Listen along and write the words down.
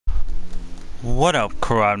What up,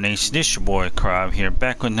 Karab Nation? This your boy Karab here,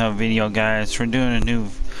 back with another video, guys. We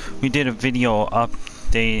did a video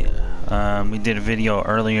update. We did a video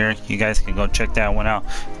earlier. You guys can go check that one out.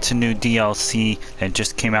 It's a new DLC that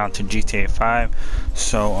just came out to GTA 5.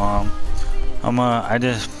 So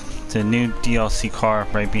the new DLC car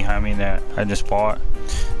right behind me that I just bought.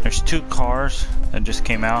 There's two cars that just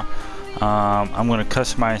came out. I'm gonna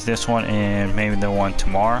customize this one and maybe the one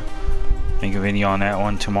tomorrow. Make a video on that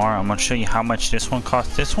one tomorrow. I'm gonna show you how much this one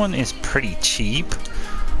costs. This one is pretty cheap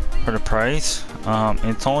for the price.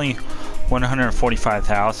 It's only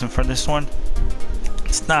 145,000 for this one.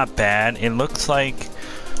 It's not bad. It looks like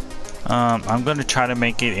I'm gonna try to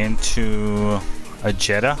make it into a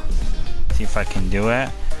Jetta. See if I can do it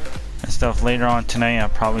and stuff. Later on tonight, I'm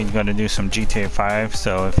probably gonna do some GTA 5.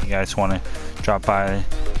 So if you guys want to drop by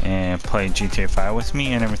and play GTA 5 with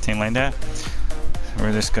me and everything like that.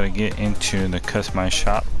 We're just gonna get into the customized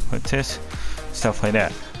shop with this stuff like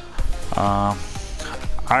that.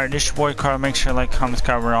 Alright, this your boy Carl. Make sure to like, comment,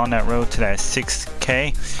 subscribe. We're on that road to that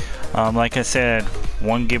 6K. Like I said,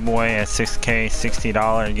 one giveaway at 6K,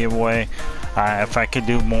 $60 giveaway. If I could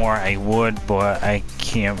do more, I would, but I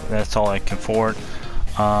can't. That's all I can afford.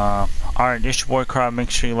 Alright, this your boy Carl. Make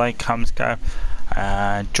sure you like, comment, subscribe.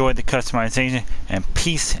 Enjoy the customization and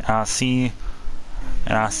peace. I'll see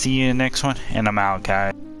you in the next one, and I'm out,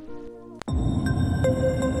 guys.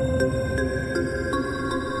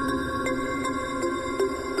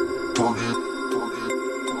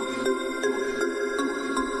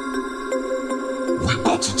 We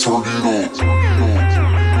about to turn it on.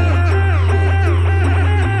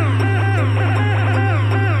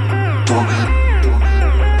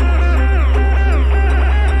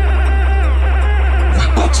 We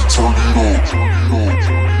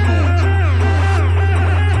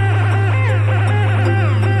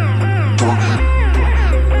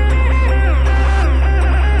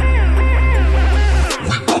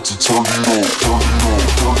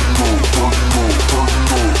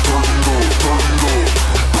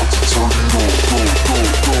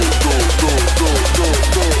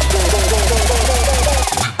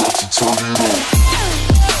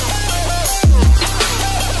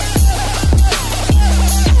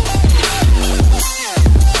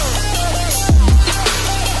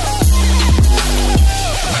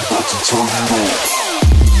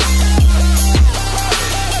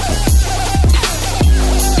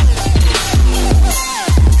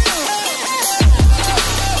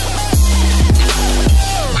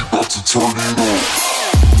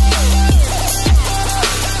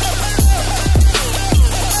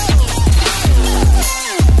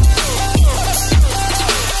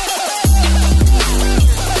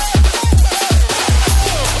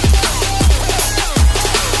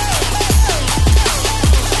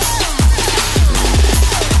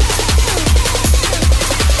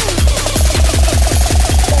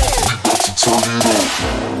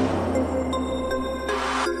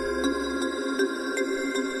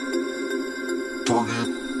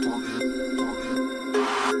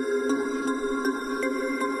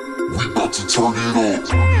about to turn it on.